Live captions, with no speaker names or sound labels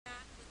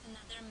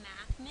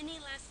math mini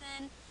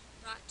lesson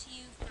brought to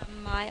you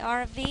from my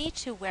RV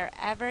to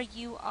wherever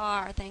you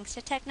are. Thanks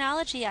to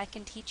technology, I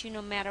can teach you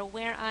no matter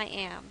where I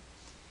am.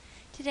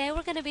 Today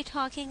we're going to be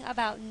talking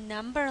about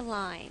number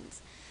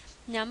lines.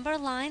 Number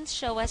lines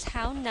show us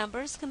how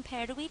numbers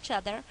compare to each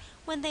other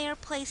when they are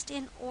placed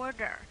in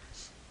order.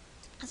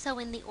 So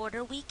in the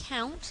order we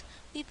count,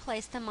 we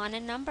place them on a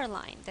number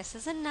line. This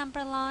is a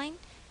number line,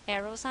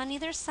 arrows on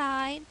either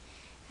side,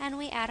 and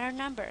we add our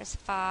numbers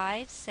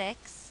 5,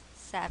 6,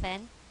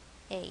 7,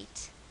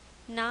 8,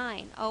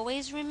 9.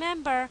 Always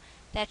remember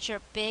that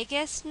your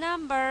biggest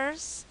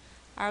numbers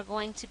are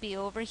going to be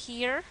over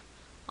here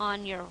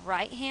on your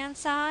right hand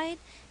side,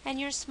 and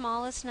your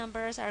smallest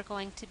numbers are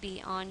going to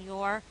be on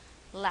your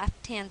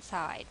left hand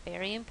side.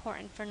 Very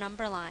important for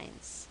number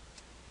lines.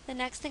 The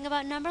next thing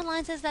about number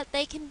lines is that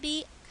they can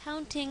be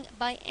counting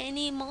by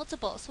any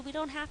multiple, so we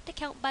don't have to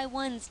count by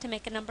ones to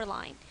make a number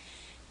line.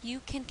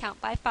 You can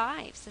count by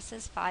fives. This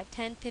is 5,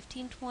 10,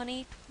 15,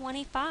 20,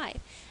 25.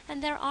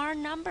 And there are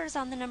numbers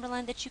on the number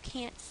line that you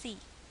can't see.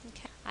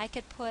 Okay. I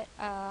could put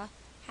a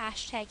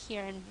hashtag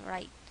here and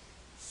write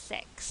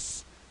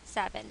 6,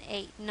 7,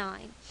 8,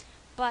 9.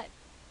 But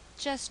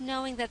just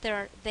knowing that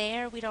they're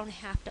there, we don't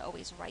have to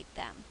always write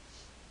them.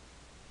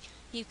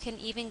 You can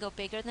even go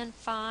bigger than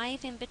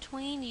 5 in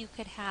between. You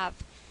could have,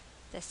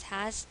 this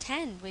has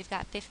 10. We've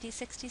got 50,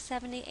 60,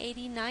 70,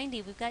 80,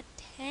 90. We've got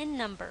 10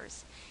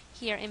 numbers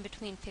here in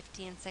between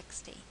 50 and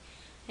 60.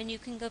 And you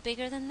can go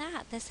bigger than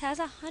that. This has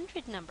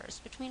 100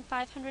 numbers between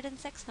 500 and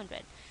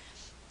 600.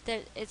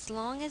 As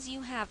long as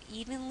you have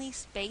evenly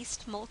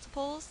spaced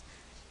multiples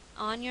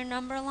on your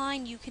number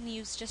line, you can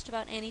use just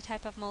about any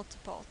type of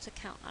multiple to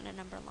count on a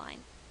number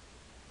line.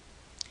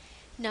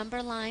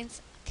 Number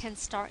lines can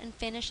start and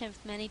finish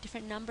with many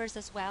different numbers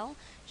as well.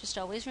 Just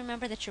always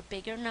remember that your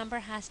bigger number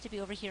has to be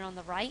over here on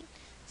the right,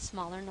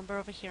 smaller number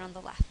over here on the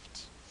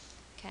left.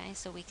 Okay,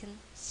 so we can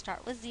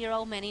start with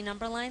 0. Many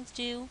number lines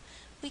do.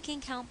 We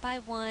can count by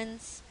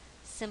ones,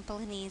 simple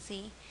and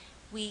easy.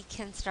 We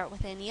can start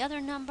with any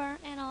other number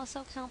and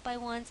also count by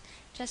ones,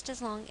 just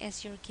as long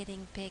as you're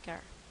getting bigger.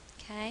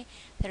 Okay,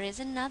 there is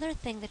another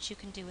thing that you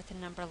can do with a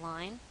number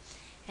line,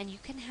 and you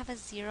can have a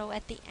 0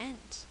 at the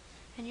end.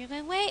 And you're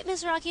going, wait,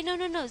 Ms. Rocky,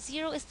 no,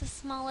 0 is the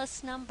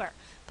smallest number.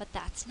 But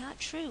that's not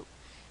true.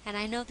 And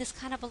I know this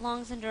kind of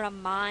belongs under a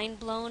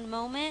mind-blown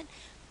moment,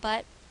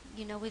 but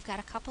you know, we've got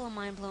a couple of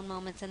mind-blown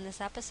moments in this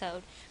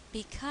episode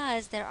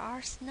because there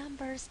are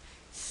numbers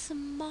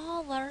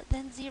smaller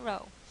than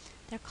 0.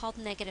 They're called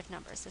negative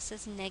numbers. This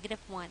is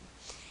 -1.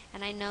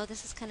 And I know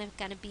this is kind of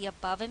going to be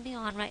above and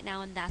beyond right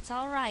now, and that's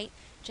all right.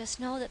 Just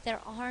know that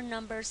there are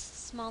numbers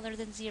smaller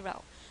than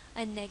 0.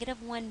 A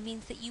 -1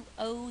 means that you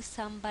owe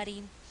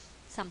somebody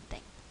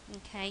something.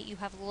 Okay, you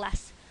have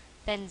less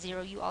than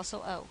 0 you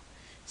also owe.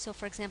 So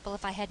for example,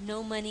 if I had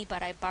no money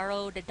but I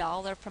borrowed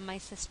 $1 from my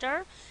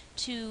sister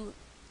to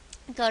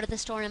go to the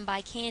store and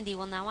buy candy,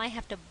 well, now I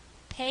have to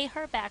pay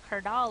her back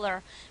her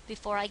 $1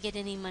 before I get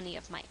any money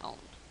of my own.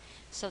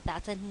 So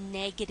that's a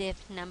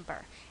negative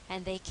number,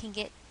 and they can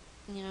get,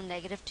 you know,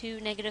 -2,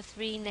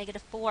 -3,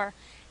 -4.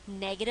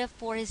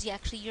 -4 is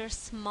actually your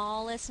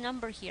smallest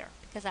number here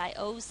because I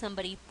owe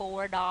somebody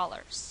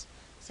 $4.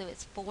 So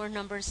it's 4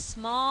 numbers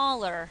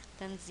smaller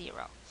than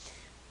 0.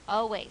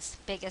 Always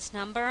biggest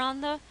number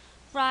on the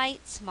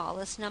right,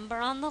 smallest number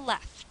on the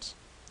left.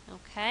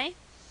 Okay?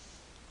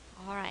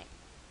 All right.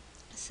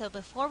 So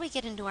before we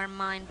get into our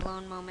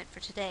mind-blown moment for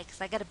today,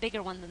 because I got a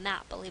bigger one than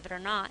that, believe it or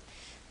not,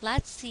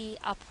 let's see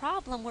a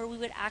problem where we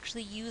would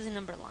actually use a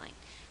number line.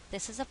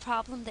 This is a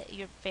problem that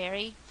you're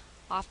very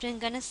often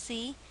going to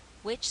see.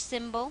 Which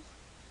symbol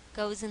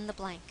goes in the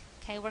blank?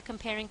 Okay, we're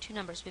comparing two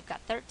numbers. We've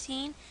got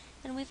 13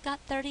 and we've got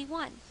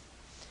 31.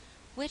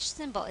 Which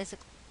symbol is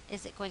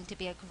it going to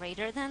be a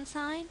greater than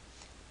sign,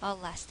 a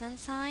less than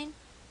sign,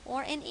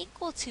 or an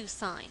equal to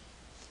sign?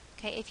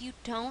 Okay, if you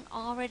don't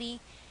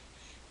already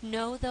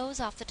know those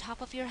off the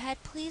top of your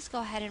head, please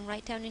go ahead and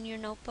write down in your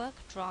notebook,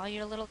 draw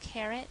your little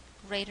caret,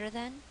 greater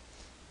than,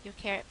 your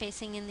caret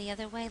facing in the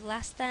other way,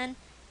 less than,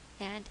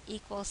 and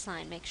equal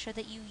sign. Make sure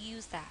that you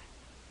use that.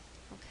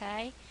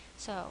 Okay,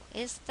 so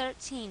is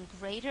 13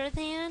 greater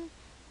than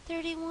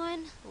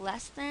 31,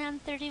 less than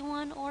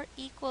 31, or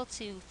equal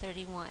to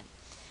 31?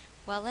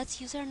 Well,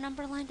 let's use our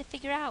number line to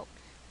figure out.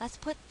 Let's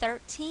put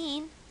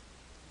 13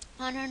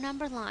 on our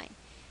number line.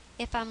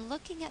 If I'm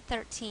looking at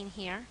 13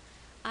 here,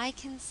 I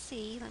can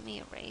see, let me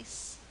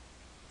erase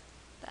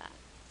that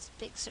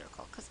big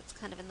circle because it's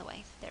kind of in the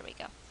way. There we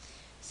go.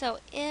 So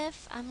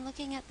if I'm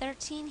looking at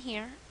 13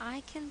 here,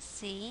 I can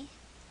see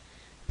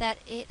that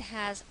it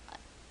has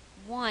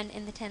 1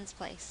 in the tens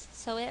place.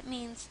 So it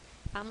means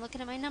if I'm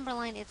looking at my number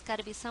line, it's got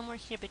to be somewhere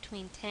here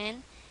between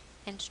 10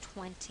 and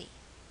 20.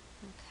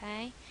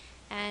 Okay?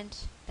 And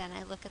then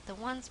I look at the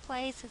ones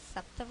place, it's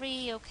a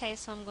 3. Okay,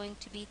 so I'm going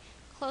to be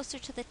closer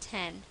to the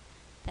 10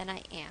 than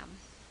I am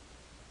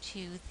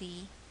to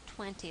the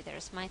 20.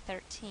 There's my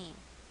 13.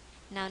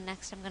 Now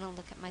next I'm going to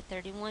look at my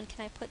 31.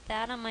 Can I put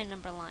that on my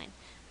number line?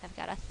 I've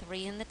got a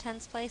 3 in the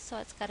tens place, so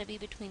it's got to be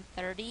between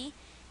 30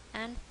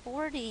 and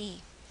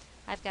 40.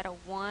 I've got a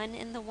 1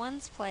 in the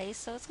ones place,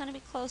 so it's going to be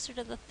closer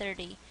to the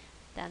 30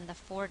 than the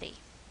 40.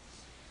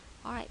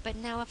 All right, but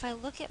now if I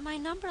look at my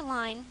number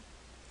line,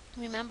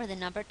 remember the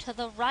number to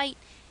the right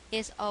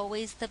is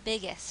always the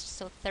biggest.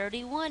 So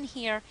 31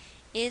 here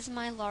is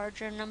my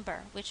larger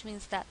number, which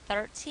means that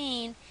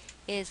 13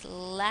 is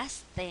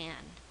less than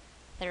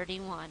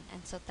 31.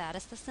 And so that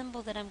is the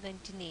symbol that I'm going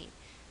to need.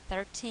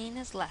 13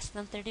 is less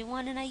than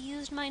 31, and I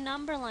used my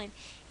number line.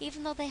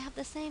 Even though they have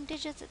the same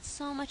digits, it's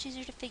so much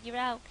easier to figure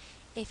out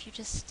if you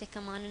just stick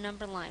them on a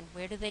number line.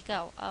 Where do they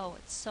go? Oh,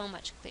 it's so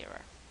much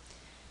clearer.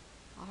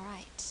 All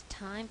right,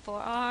 time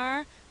for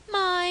our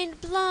mind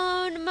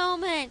blown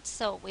moment.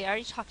 So we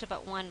already talked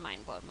about one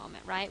mind blown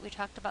moment, right? We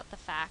talked about the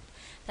fact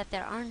that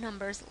there are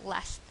numbers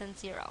less than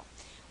 0.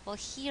 Well,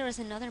 here is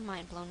another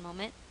mind blown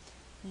moment.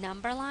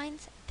 Number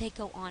lines, they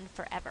go on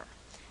forever.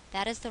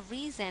 That is the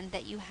reason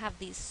that you have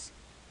these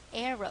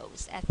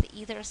arrows at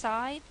either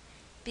side,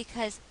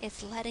 because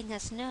it's letting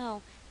us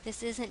know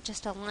this isn't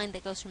just a line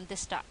that goes from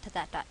this dot to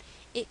that dot.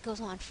 It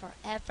goes on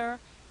forever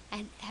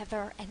and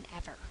ever and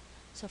ever.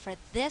 So for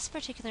this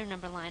particular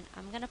number line,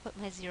 I'm going to put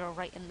my 0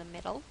 right in the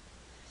middle,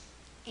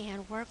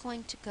 and we're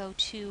going to go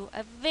to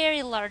a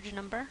very large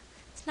number.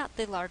 It's not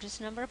the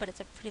largest number, but it's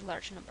a pretty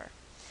large number.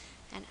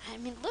 And I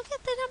mean, look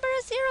at the number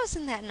of zeros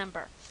in that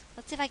number.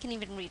 Let's see if I can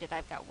even read it.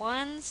 I've got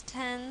ones,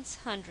 tens,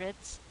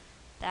 hundreds,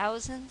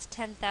 thousands,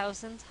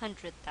 10,000s,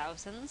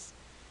 100,000s,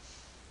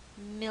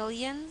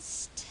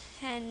 millions,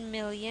 10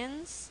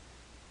 millions,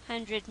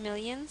 100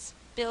 millions,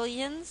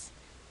 billions,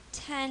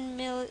 10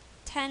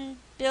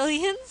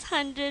 billions,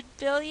 100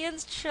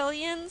 billions,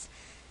 trillions.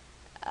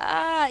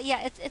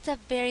 Yeah, it's a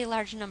very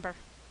large number,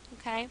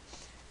 okay?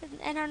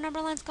 And our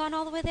number line's gone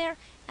all the way there,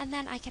 and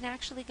then I can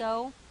actually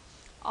go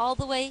all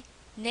the way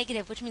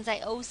negative, which means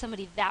I owe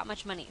somebody that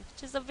much money,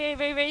 which is a very,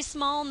 very, very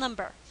small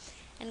number.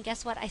 And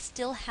guess what? I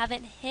still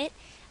haven't hit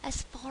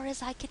as far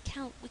as I could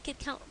count. We could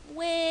count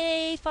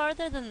way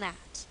farther than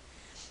that.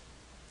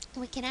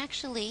 We can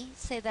actually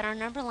say that our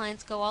number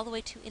lines go all the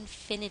way to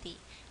infinity,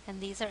 and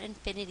these are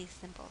infinity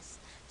symbols.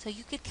 So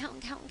you could count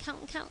and count and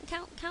count and count and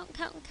count and count and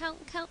count and count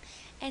and count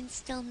and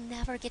still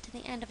never get to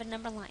the end of a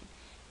number line,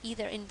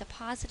 either in the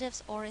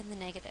positives or in the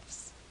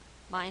negatives.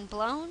 Mind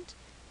blown?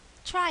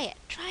 Try it.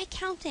 Try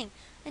counting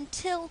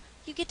until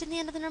you get to the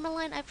end of the number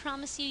line. I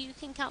promise you, you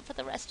can count for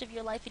the rest of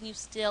your life and you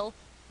still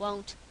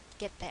won't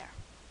get there.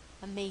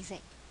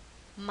 Amazing.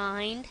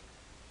 Mind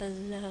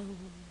blown.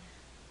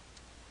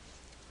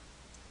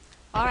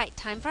 All right,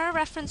 time for our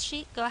reference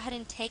sheet. Go ahead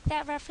and take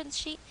that reference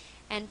sheet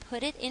and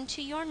put it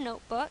into your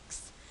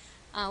notebooks,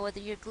 whether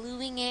you're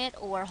gluing it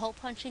or hole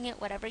punching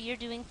it, whatever you're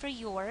doing for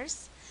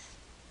yours.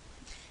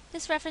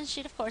 This reference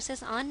sheet, of course,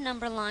 is on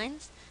number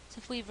lines. So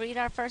if we read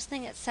our first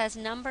thing, it says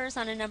numbers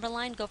on a number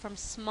line go from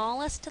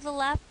smallest to the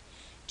left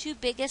to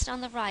biggest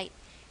on the right.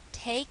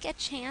 Take a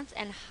chance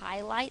and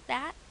highlight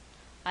that.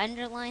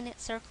 Underline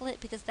it, circle it,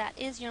 because that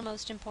is your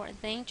most important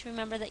thing, to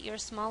remember that your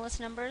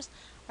smallest numbers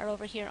are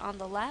over here on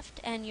the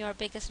left and your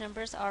biggest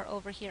numbers are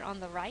over here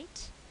on the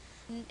right.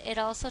 It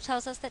also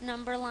tells us that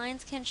number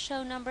lines can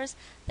show numbers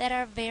that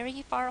are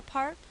very far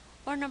apart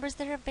or numbers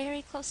that are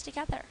very close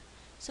together.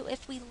 So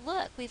if we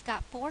look, we've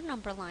got 4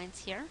 number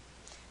lines here.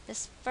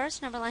 This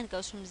first number line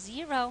goes from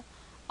 0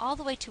 all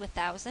the way to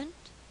 1,000,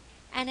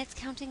 and it's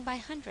counting by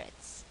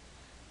hundreds.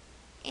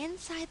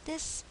 Inside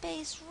this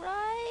space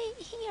right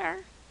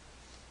here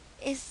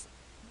is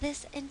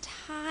this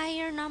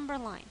entire number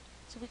line.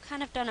 So we've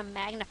kind of done a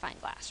magnifying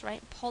glass,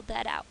 right? Pulled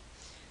that out.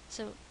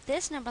 So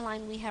this number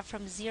line we have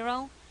from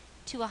 0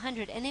 to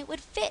 100, and it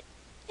would fit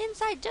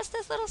inside just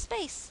this little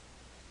space.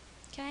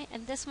 Okay,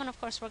 and this one, of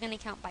course, we're going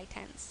to count by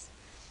tens.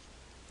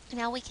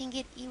 Now we can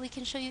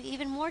show you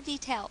even more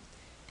detail,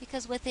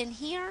 because within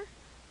here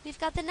we've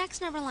got the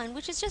next number line,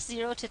 which is just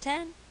 0 to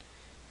 10,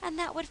 and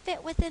that would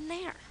fit within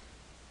there.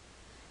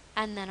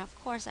 And then, of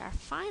course, our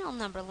final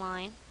number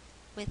line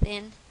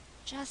within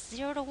just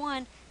 0 to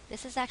 1,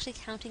 this is actually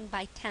counting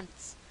by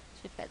tenths.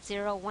 So we've got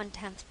 0, 1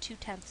 tenth, 2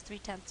 tenths, 3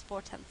 tenths,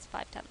 4 tenths,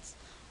 5 tenths,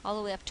 all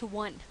the way up to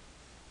 1.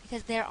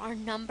 Because there are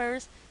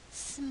numbers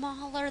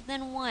smaller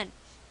than 1.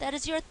 That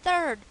is your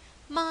third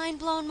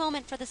mind-blown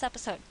moment for this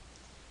episode.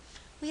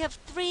 We have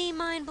 3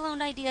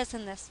 mind-blown ideas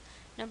in this.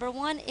 Number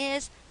 1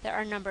 is there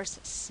are numbers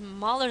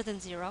smaller than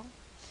 0.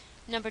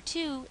 Number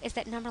 2 is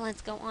that number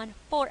lines go on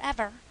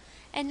forever.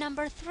 And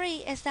number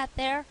 3 is that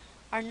there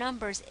are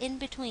numbers in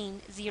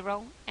between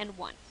 0 and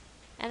 1.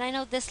 And I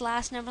know this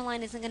last number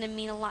line isn't going to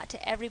mean a lot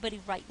to everybody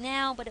right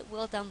now, but it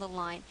will down the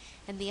line.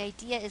 And the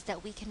idea is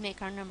that we can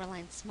make our number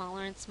lines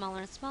smaller and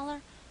smaller and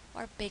smaller,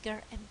 or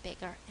bigger and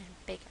bigger and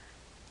bigger.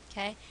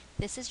 Okay?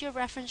 This is your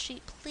reference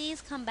sheet.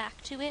 Please come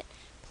back to it.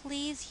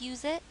 Please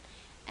use it.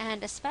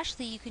 And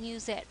especially you can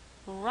use it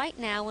right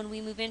now when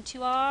we move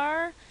into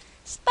our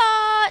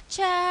spot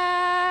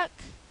check.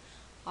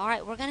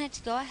 Alright, we're going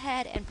to go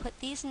ahead and put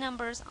these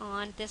numbers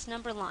on this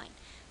number line.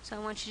 So I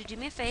want you to do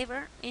me a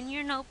favor. In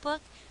your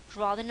notebook,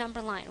 draw the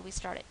number line. We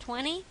start at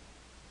 20.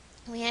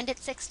 We end at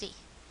 60.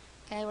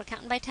 Okay, we're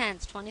counting by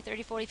tens. 20,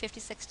 30, 40, 50,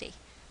 60.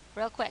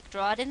 Real quick,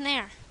 draw it in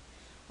there.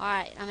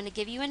 Alright, I'm going to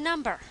give you a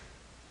number.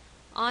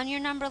 On your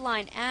number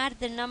line, add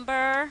the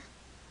number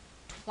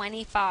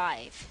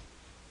 25.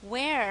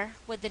 Where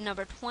would the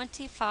number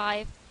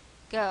 25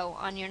 go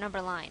on your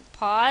number line?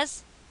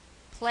 Pause,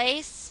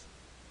 place,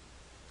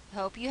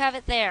 hope you have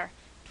it there.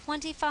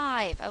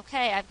 25.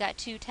 Okay, I've got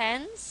two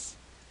tens.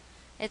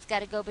 It's got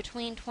to go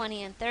between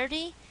 20 and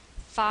 30.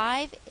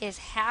 5 is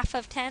half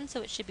of 10,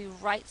 so it should be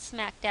right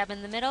smack dab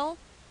in the middle.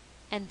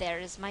 And there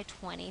is my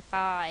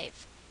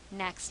 25.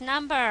 Next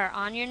number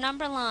on your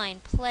number line,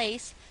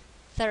 place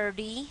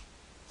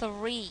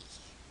 33.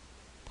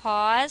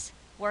 Pause,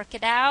 work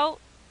it out.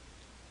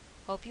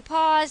 Hope you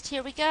paused.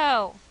 Here we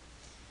go.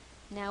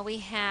 Now we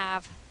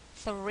have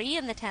 3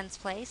 in the tens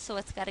place, so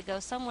it's got to go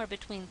somewhere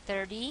between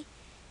 30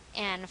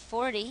 and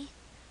 40.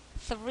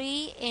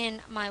 3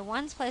 in my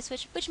ones place,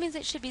 which means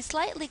it should be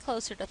slightly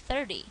closer to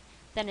 30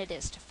 than it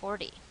is to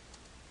 40.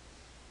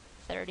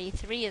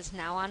 33 is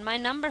now on my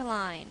number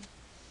line.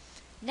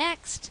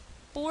 Next,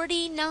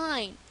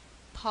 49.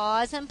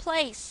 Pause and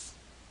place.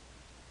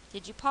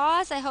 Did you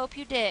pause? I hope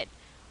you did.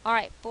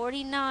 Alright,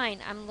 49.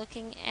 I'm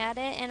looking at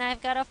it and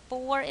I've got a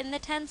 4 in the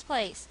tens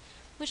place,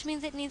 which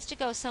means it needs to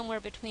go somewhere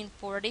between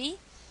 40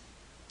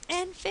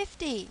 and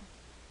 50.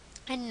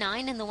 And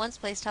 9 in the ones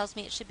place tells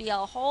me it should be a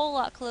whole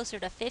lot closer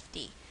to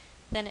 50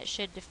 than it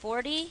should to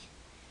 40.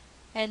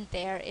 And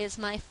there is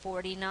my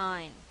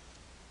 49.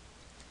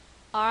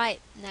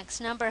 Alright,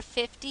 next number,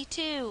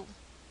 52.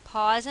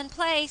 Pause and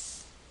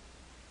place.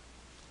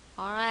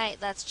 Alright,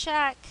 let's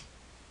check.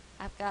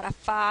 I've got a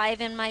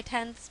 5 in my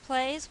tens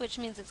place, which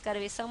means it's got to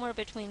be somewhere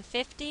between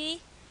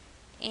 50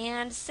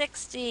 and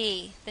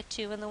 60. The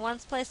 2 in the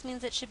ones place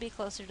means it should be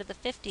closer to the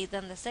 50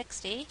 than the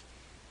 60.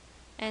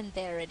 And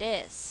there it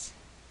is.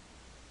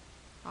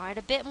 Alright,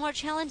 a bit more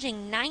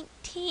challenging.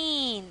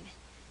 19.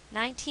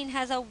 19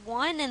 has a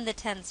 1 in the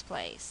tens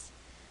place.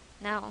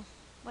 Now,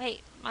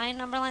 wait, my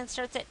number line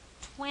starts at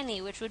 20,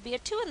 which would be a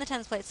 2 in the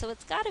tens place, so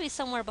it's got to be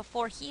somewhere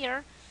before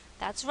here.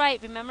 That's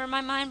right, remember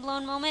my mind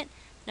blown moment?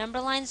 Number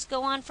lines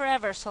go on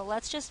forever, so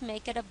let's just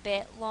make it a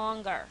bit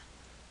longer.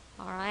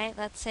 Alright,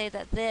 let's say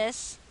that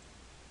this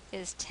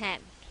is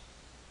 10.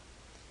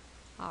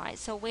 Alright,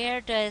 so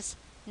where does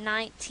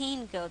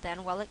 19 go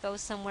then? Well, it goes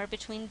somewhere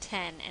between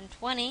 10 and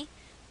 20.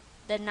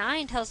 The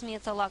 9 tells me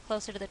it's a lot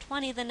closer to the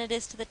 20 than it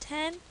is to the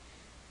 10.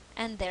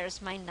 And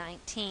there's my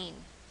 19.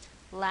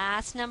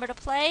 Last number to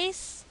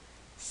place,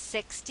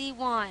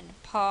 61.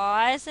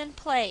 Pause and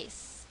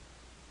place.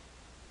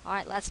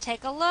 Alright, let's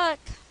take a look.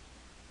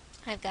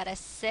 I've got a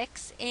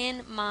 6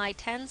 in my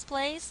tens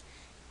place,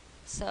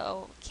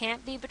 so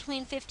can't be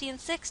between 50 and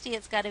 60.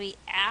 It's got to be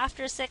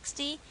after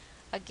 60.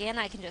 Again,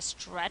 I can just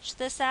stretch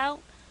this out.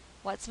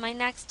 What's my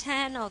next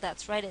 10? Oh,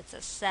 that's right, it's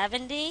a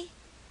 70.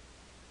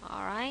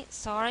 Alright,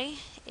 sorry,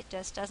 it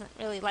just doesn't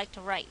really like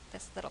to write,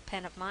 this little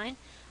pen of mine.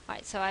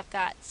 Alright, so I've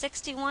got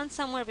 61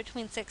 somewhere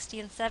between 60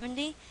 and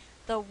 70.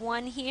 The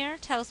 1 here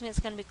tells me it's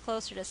going to be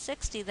closer to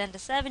 60 than to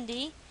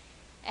 70.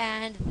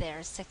 And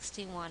there's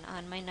 61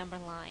 on my number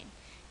line.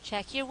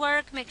 Check your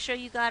work, make sure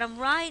you got them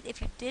right.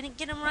 If you didn't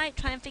get them right,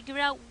 try and figure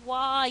out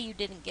why you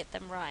didn't get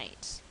them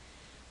right.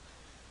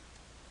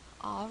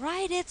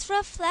 Alright, it's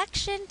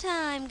reflection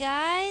time,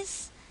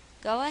 guys.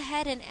 Go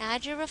ahead and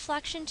add your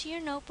reflection to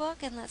your notebook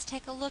and let's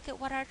take a look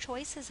at what our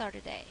choices are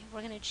today.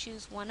 We're going to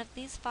choose one of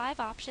these 5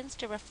 options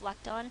to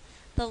reflect on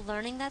the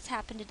learning that's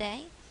happened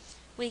today.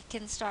 We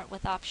can start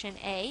with option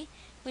A,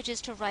 which is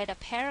to write a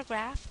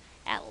paragraph,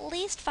 at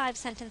least 5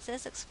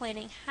 sentences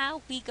explaining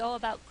how we go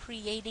about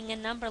creating a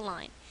number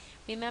line.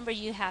 Remember,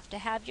 you have to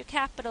have your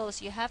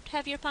capitals, you have to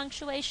have your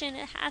punctuation,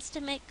 it has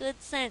to make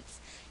good sense.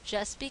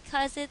 Just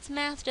because it's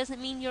math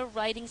doesn't mean your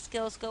writing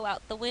skills go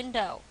out the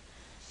window.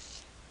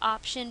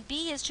 Option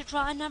B is to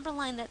draw a number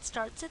line that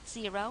starts at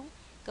 0,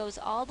 goes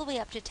all the way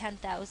up to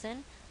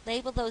 10,000.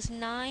 Label those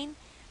 9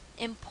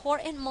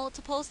 important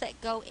multiples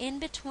that go in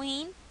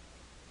between.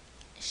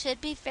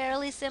 Should be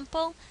fairly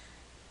simple.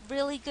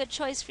 Really good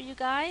choice for you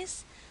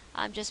guys.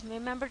 Just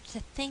remember to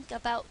think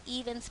about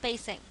even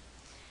spacing.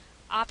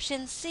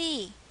 Option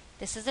C.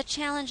 This is a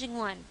challenging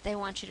one. They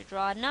want you to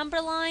draw a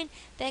number line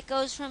that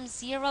goes from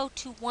 0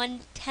 to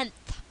 1/10.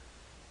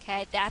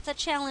 Okay, that's a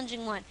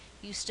challenging one.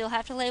 You still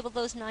have to label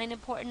those 9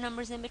 important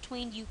numbers in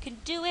between. You can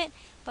do it,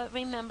 but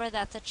remember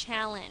that's a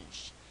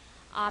challenge.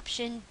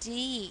 Option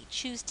D.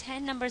 Choose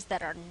 10 numbers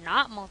that are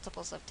not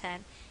multiples of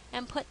 10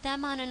 and put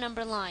them on a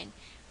number line.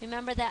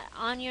 Remember that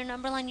on your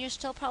number line you're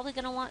still probably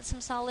going to want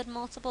some solid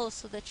multiples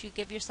so that you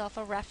give yourself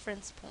a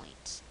reference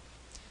point.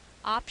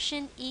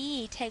 Option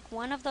E. Take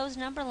one of those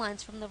number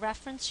lines from the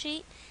reference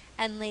sheet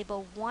and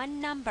label one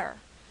number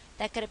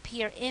that could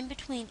appear in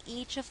between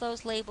each of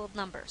those labeled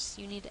numbers.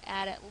 You need to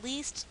add at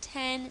least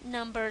 10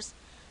 numbers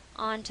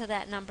onto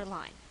that number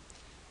line.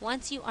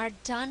 Once you are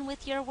done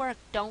with your work,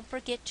 don't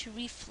forget to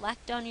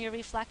reflect on your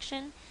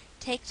reflection.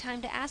 Take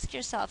time to ask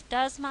yourself,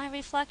 does my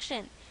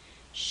reflection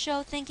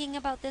show thinking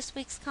about this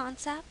week's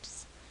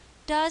concepts?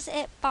 Does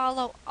it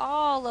follow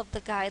all of the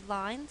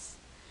guidelines?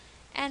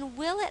 And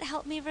will it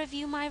help me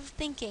review my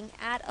thinking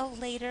at a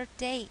later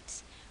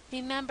date?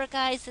 Remember,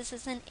 guys, this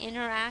is an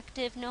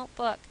interactive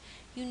notebook.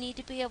 You need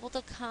to be able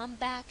to come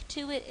back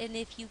to it, and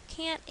if you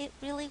can't, it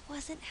really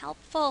wasn't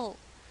helpful.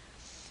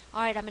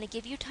 All right, I'm going to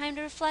give you time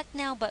to reflect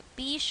now, but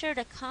be sure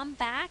to come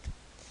back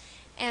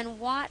and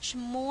watch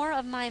more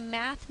of my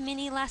math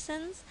mini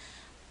lessons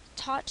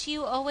taught to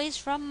you always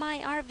from my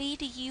RV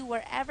to you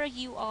wherever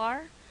you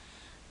are.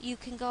 You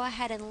can go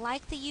ahead and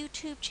like the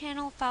YouTube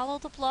channel, follow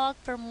the blog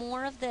for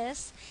more of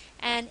this,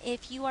 and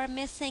if you are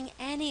missing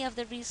any of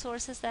the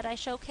resources that I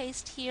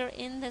showcased here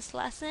in this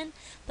lesson,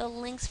 the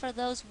links for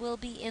those will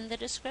be in the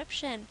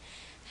description.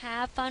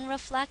 Have fun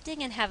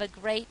reflecting and have a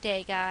great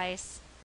day, guys.